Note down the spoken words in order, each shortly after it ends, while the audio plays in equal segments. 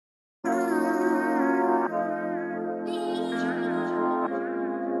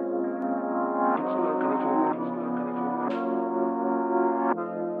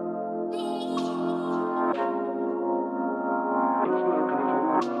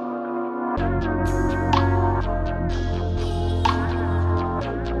I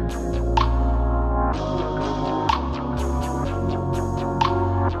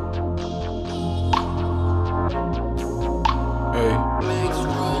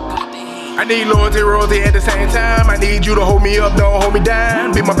need loyalty, royalty at the same time. I need you to hold me up, don't hold me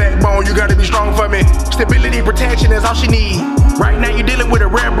down. Be my backbone, you gotta be strong for me. Stability, protection, that's all she need. Right now you dealing with a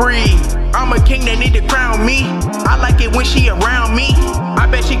rare breed. I'm a king, they need to crown me. I like it when she around me. I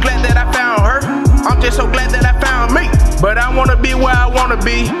bet she glad that I found her. I'm just so glad that I found me. But I wanna be where I wanna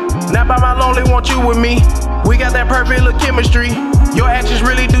be. Not by my lonely, want you with me. We got that perfect little chemistry. Your actions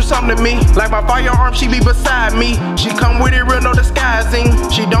really do something to me. Like my firearm, she be beside me. She come with it real, no disguising.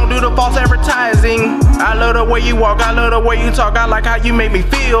 She don't do the false advertising. I love the way you walk, I love the way you talk. I like how you make me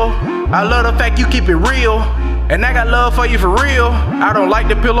feel. I love the fact you keep it real. And I got love for you for real. I don't like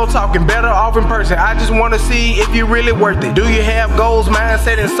the pillow talking, better off in person. I just wanna see if you really worth it. Do you have goals,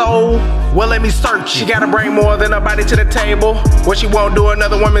 mindset, and soul? Well, let me search. She gotta bring more than a body to the table. What she won't do,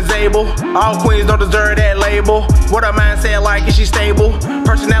 another woman's able. All queens don't deserve that label. What her mindset like, is she stable?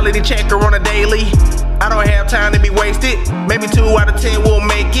 Personality checker on a daily. I don't have time to be wasted. Maybe 2 out of 10 will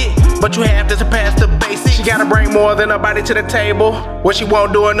make it, but you have to surpass the basics. She gotta bring more than a body to the table. What she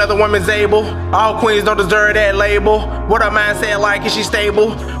won't do, another woman's able. All queens don't deserve that label. What her mindset like, is she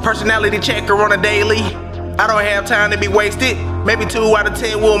stable? Personality checker on a daily. I don't have time to be wasted. Maybe 2 out of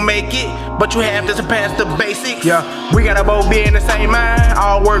 10 will make it, but you have to surpass the basics. Yeah, we gotta both be in the same mind.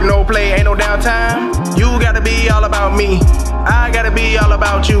 All work, no play, ain't no downtime. You gotta be all about me. I gotta be all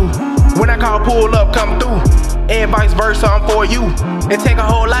about you. When I call pull up, come through. And vice versa, I'm for you. It take a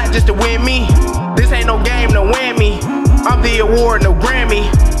whole lot just to win me. This ain't no game, no whammy. I'm the award, no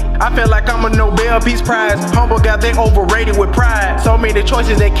Grammy. I feel like I'm a Nobel Peace Prize. Humble got they overrated with pride. So many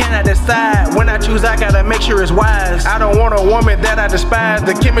choices they cannot decide. When I choose, I gotta make sure it's wise. I don't want a woman that I despise.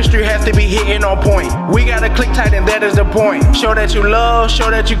 The chemistry has to be hitting on point. We gotta click tight and that is the point. Show that you love, show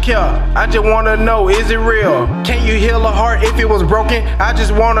that you care. I just wanna know, is it real? Can you heal a heart if it was broken? I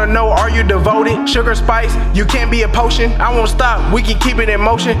just wanna know, are you devoted? Sugar spice, you can't be a potion. I won't stop, we can keep it in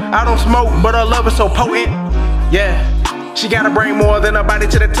motion. I don't smoke, but our love is so potent. Yeah. She gotta bring more than a body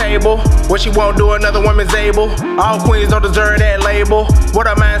to the table. What she won't do, another woman's able. All queens don't deserve that label. What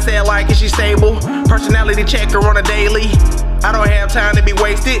her mindset like, is she stable? Personality checker on a daily. I don't have time to be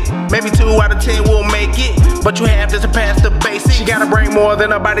wasted. Maybe 2 out of 10 will make it, but you have to surpass the basics. She gotta bring more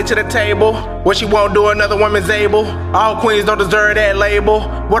than a body to the table. What she won't do, another woman's able. All queens don't deserve that label.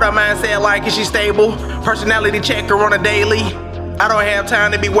 What her mindset like, is she stable? Personality checker on a daily. I don't have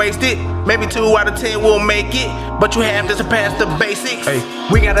time to be wasted. Maybe 2 out of 10 will make it, but you have to surpass the basics. Hey,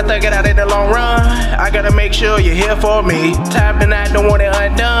 we gotta thug it out in the long run. I gotta make sure you're here for me. Time tonight, don't want it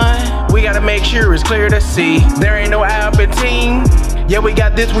undone. We gotta make sure it's clear to see. There ain't no I up in team. Yeah, we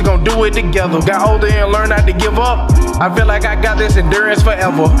got this, we gon' do it together. Got older and learned not to give up. I feel like I got this endurance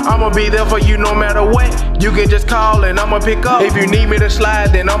forever. I'ma be there for you no matter what. You can just call and I'ma pick up. If you need me to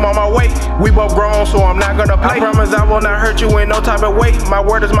slide, then I'm on my way. We both grown, so I'm not gonna play. I promise I will not hurt you in no type of way. My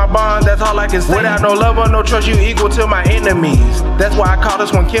word is my bond, that's all I can say. Without no love or no trust, you equal to my enemies. That's why I call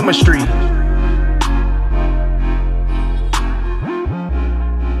this one chemistry.